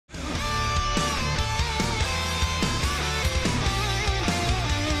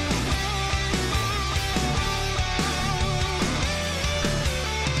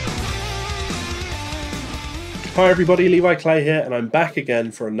Hi everybody, Levi Clay here, and I'm back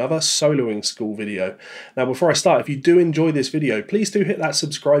again for another soloing school video. Now before I start, if you do enjoy this video, please do hit that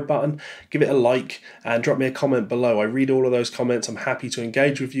subscribe button, give it a like, and drop me a comment below. I read all of those comments. I'm happy to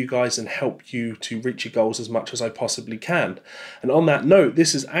engage with you guys and help you to reach your goals as much as I possibly can. And on that note,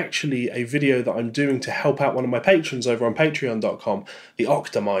 this is actually a video that I'm doing to help out one of my patrons over on patreon.com, the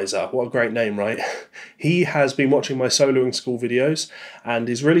Optimizer. What a great name, right? He has been watching my soloing school videos and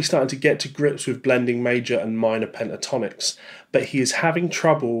is really starting to get to grips with blending major and minor pentatonics, but he is having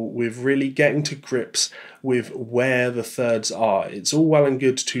trouble with really getting to grips with where the thirds are. It's all well and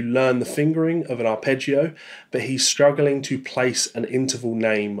good to learn the fingering of an arpeggio, but he's struggling to place an interval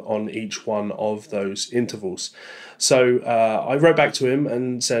name on each one of those intervals. So I wrote back to him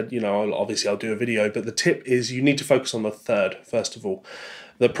and said, obviously I'll do a video, but the tip is you need to focus on the third first of all.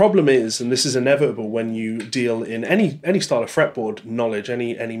 The problem is, and this is inevitable when you deal in any style of fretboard knowledge,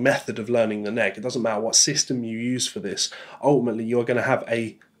 any method of learning the neck, it doesn't matter what system you use for this, ultimately you're going to have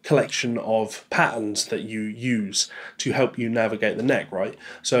a collection of patterns that you use to help you navigate the neck, right?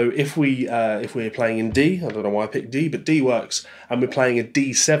 So if we're playing in D, I don't know why I picked D, but D works, and we're playing a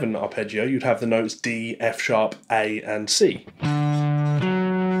D7 arpeggio, you'd have the notes D, F sharp, A, and C. Now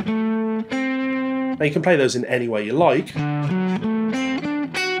you can play those in any way you like.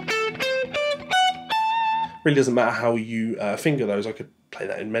 Really doesn't matter how you finger those. I could play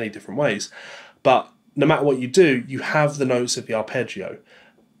that in many different ways, but no matter what you do, you have the notes of the arpeggio.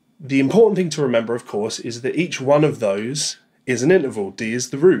 The important thing to remember, of course, is that each one of those is an interval. D is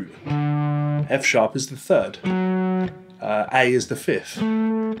the root, F sharp is the third, A is the fifth,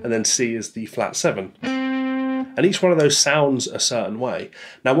 and then C is the flat 7. And each one of those sounds a certain way.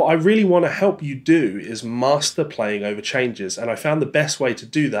 Now what I really want to help you do is master playing over changes, and I found the best way to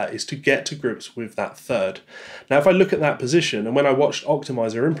do that is to get to grips with that third. Now if I look at that position, and when I watched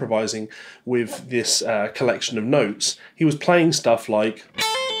Optimizer improvising with this collection of notes, he was playing stuff like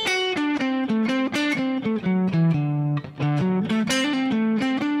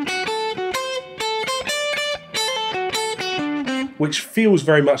which feels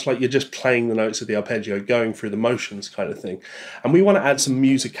very much like you're just playing the notes of the arpeggio, going through the motions kind of thing. And we want to add some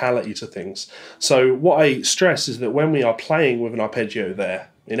musicality to things. So what I stress is that when we are playing with an arpeggio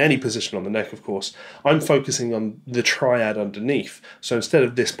there, in any position on the neck of course, I'm focusing on the triad underneath. So instead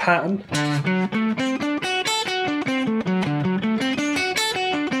of this pattern,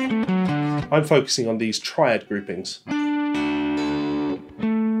 I'm focusing on these triad groupings.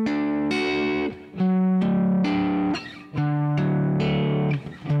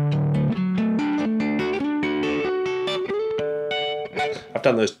 I've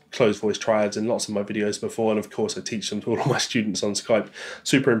done those closed voice triads in lots of my videos before, and of course I teach them to all of my students on Skype.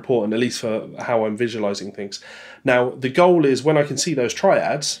 Super important, at least for how I'm visualizing things. Now the goal is when I can see those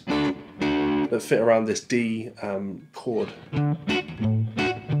triads that fit around this D chord, I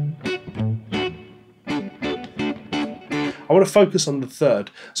want to focus on the third.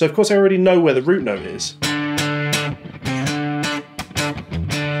 So of course I already know where the root note is.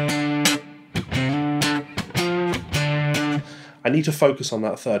 I need to focus on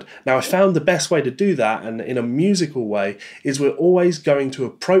that third. Now I found the best way to do that, and in a musical way, is we're always going to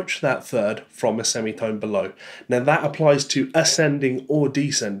approach that third from a semitone below. Now that applies to ascending or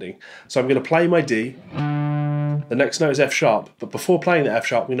descending. So I'm going to play my D, the next note is F sharp, but before playing the F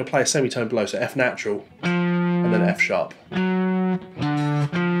sharp I'm going to play a semitone below, so F natural, and then F sharp.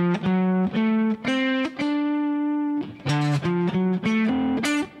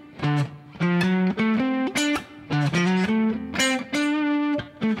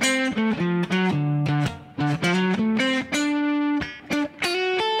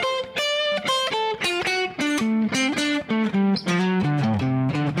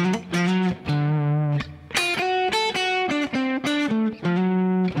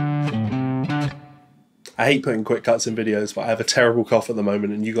 I hate putting quick cuts in videos, but I have a terrible cough at the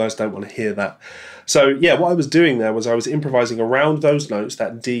moment and you guys don't want to hear that. So yeah, what I was doing there was I was improvising around those notes,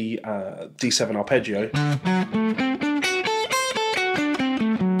 that D7 arpeggio.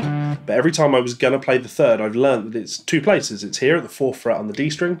 But every time I was going to play the third, I've learned that it's two places. It's here at the 4th fret on the D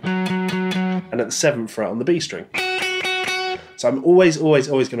string and at the 7th fret on the B string. So I'm always going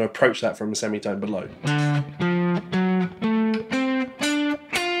to approach that from a semitone below.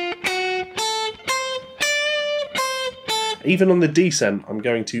 Even on the descent, I'm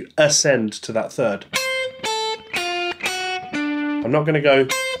going to ascend to that third. I'm not going to go...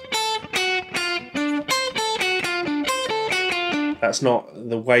 That's not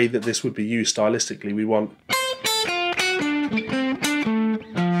the way that this would be used stylistically. We want...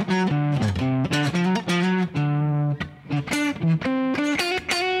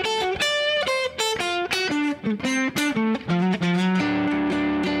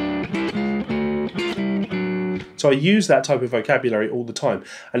 So I use that type of vocabulary all the time.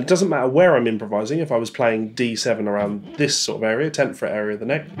 And it doesn't matter where I'm improvising. If I was playing D7 around this sort of area, 10th fret area of the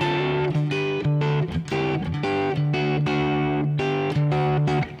neck,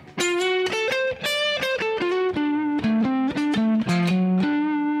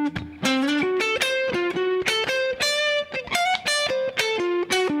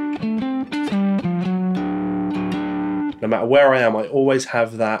 no matter where I am, I always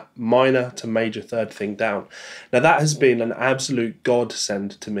have that minor to major third thing down. Now that has been an absolute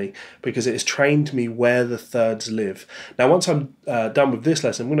godsend to me because it has trained me where the thirds live. Now once I'm done with this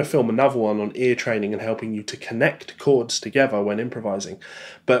lesson, I'm going to film another one on ear training and helping you to connect chords together when improvising.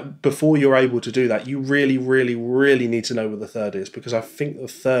 But before you're able to do that, you really, really, really need to know where the third is, because I think the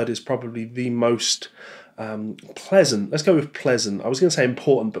third is probably the most pleasant. Let's go with pleasant. I was going to say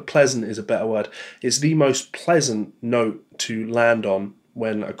important, but pleasant is a better word. It's the most pleasant note to land on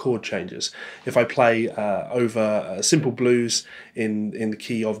when a chord changes. If I play over simple blues in the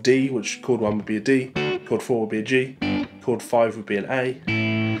key of D, which chord 1 would be a D, chord 4 would be a G, chord 5 would be an A,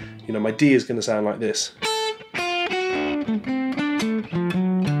 you know, my D is going to sound like this.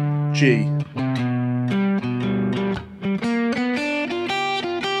 G.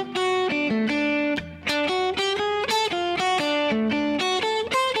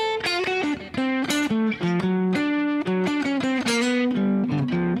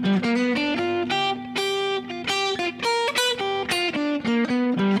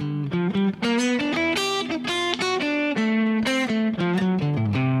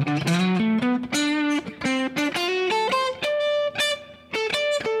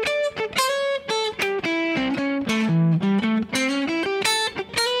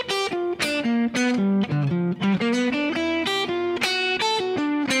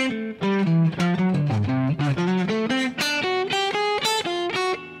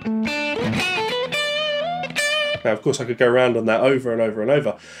 Now, of course, I could go around on that over and over and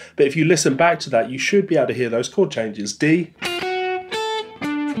over, but if you listen back to that, you should be able to hear those chord changes. D,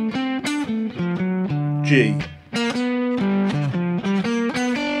 G,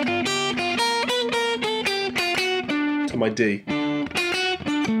 to my D,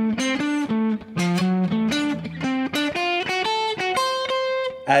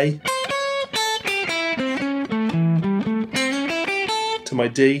 A, to my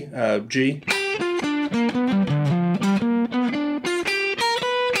D, G,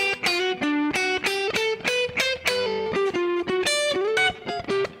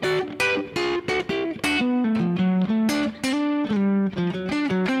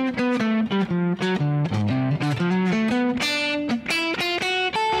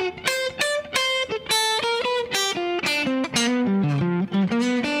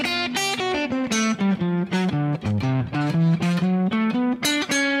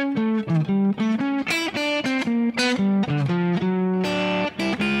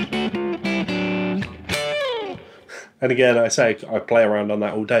 and again, I say I play around on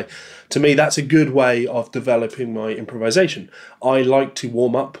that all day. To me, that's a good way of developing my improvisation. I like to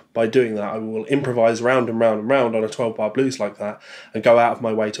warm up by doing that. I will improvise round and round and round on a 12-bar blues like that and go out of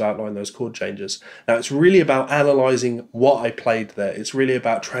my way to outline those chord changes. Now, it's really about analysing what I played there. It's really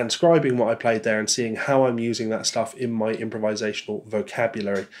about transcribing what I played there and seeing how I'm using that stuff in my improvisational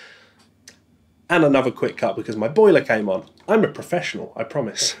vocabulary. And another quick cut because my boiler came on. I'm a professional, I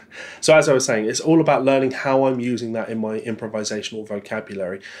promise. So as I was saying, it's all about learning how I'm using that in my improvisational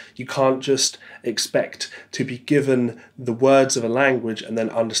vocabulary. You can't just expect to be given the words of a language and then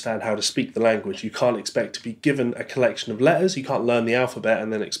understand how to speak the language. You can't expect to be given a collection of letters. You can't learn the alphabet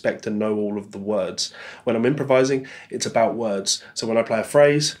and then expect to know all of the words. When I'm improvising, it's about words. So when I play a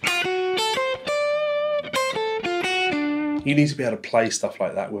phrase, you need to be able to play stuff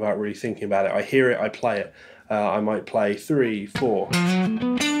like that without really thinking about it. I hear it, I play it. I might play 3, 4.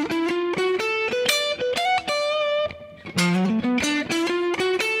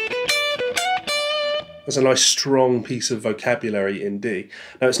 There's a nice strong piece of vocabulary in D.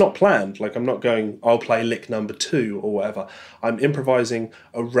 Now it's not planned, like I'm not going, I'll play lick number 2 or whatever. I'm improvising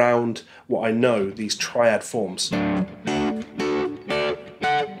around what I know, these triad forms.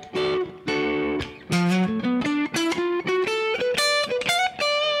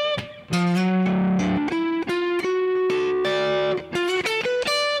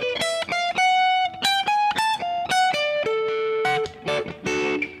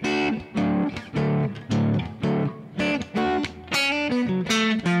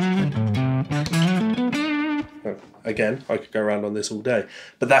 Again, I could go around on this all day,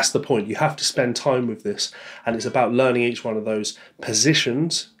 but that's the point. You have to spend time with this, and it's about learning each one of those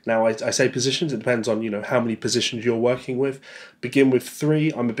positions. Now, I say positions, it depends on, you know, how many positions you're working with. Begin with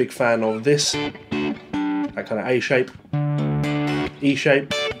 3. I'm a big fan of this. that kind of A shape, E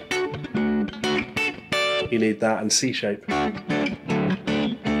shape, you need that, and C shape.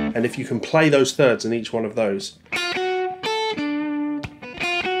 And if you can play those thirds in each one of those,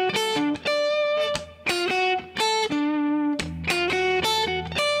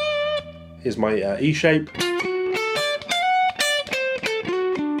 here's my E shape,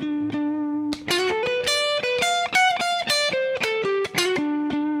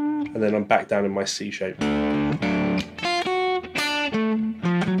 and then I'm back down in my C shape.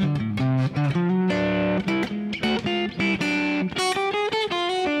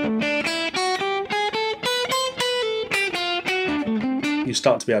 You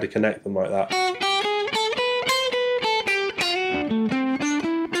start to be able to connect them like that.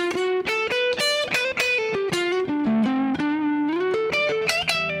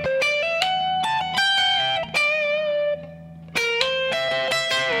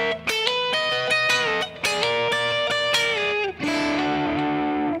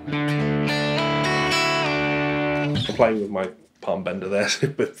 I'm playing with my palm bender there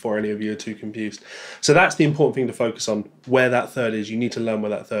before any of you are too confused. So that's the important thing to focus on, where that third is. You need to learn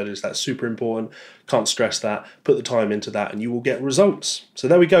where that third is. That's super important. Can't stress that. Put the time into that and you will get results. So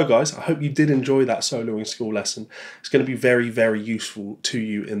there we go, guys. I hope you did enjoy that soloing school lesson. It's going to be very, very useful to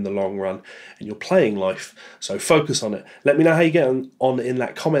you in the long run in your playing life. So focus on it. Let me know how you get on in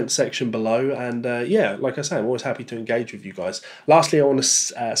that comment section below. And yeah, like I say, I'm always happy to engage with you guys. Lastly, I want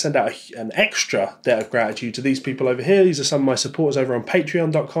to send out an extra debt of gratitude to these people over here. These are some of my supporters over on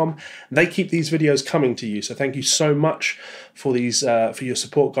patreon.com. They keep these videos coming to you. So thank you so much for these for your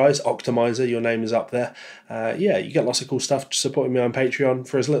support, guys. Optimizer, your name is up there. Yeah, you get lots of cool stuff supporting me on Patreon.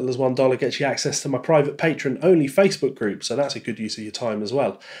 For as little as $1 gets you access to my private patron only Facebook group, so that's a good use of your time as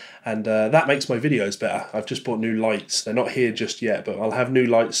well. And that makes my videos better. I've just bought new lights. They're not here just yet, but I'll have new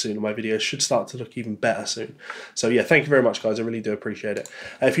lights soon and my videos should start to look even better soon. So yeah, thank you very much, guys. I really do appreciate it.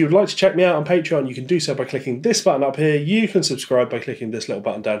 If you would like to check me out on Patreon, you can do so by clicking this button up here. You can subscribe by clicking this little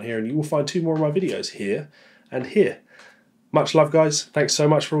button down here, and you will find 2 more of my videos here and here. Much love, guys. Thanks so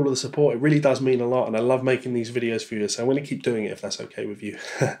much for all of the support. It really does mean a lot, and I love making these videos for you, so I'm going to keep doing it if that's okay with you.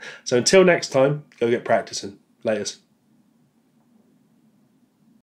 So until next time, go get practicing. Laters.